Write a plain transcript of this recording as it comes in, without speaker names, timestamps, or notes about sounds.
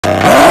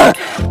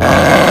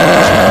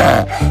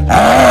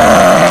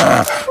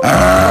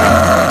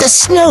The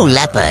snow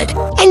leopard,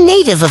 a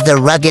native of the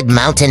rugged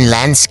mountain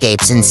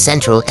landscapes in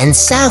Central and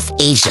South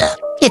Asia,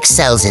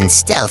 excels in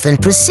stealth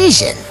and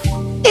precision.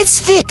 Its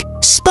thick,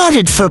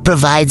 spotted fur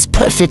provides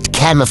perfect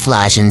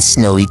camouflage in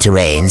snowy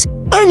terrains,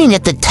 earning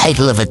it the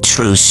title of a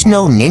true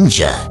snow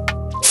ninja.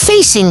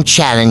 Facing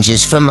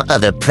challenges from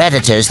other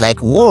predators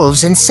like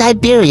wolves and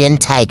Siberian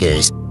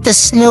tigers, the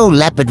snow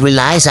leopard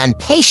relies on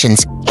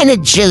patience and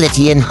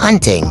agility in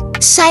hunting,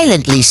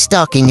 silently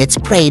stalking its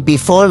prey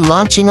before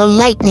launching a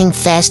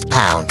lightning-fast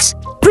pounce.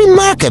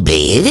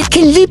 Remarkably, it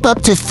can leap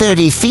up to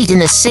 30 feet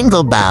in a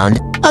single bound,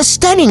 a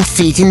stunning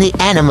feat in the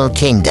animal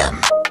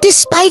kingdom.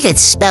 Despite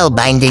its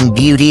spellbinding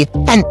beauty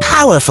and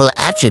powerful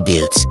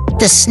attributes,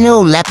 the snow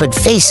leopard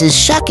faces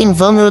shocking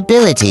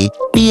vulnerability,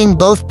 being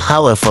both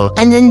powerful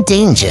and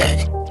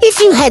endangered. If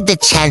you had the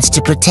chance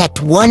to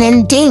protect one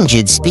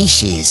endangered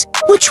species,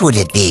 which would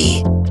it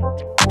be?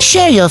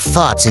 Share your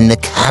thoughts in the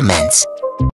comments.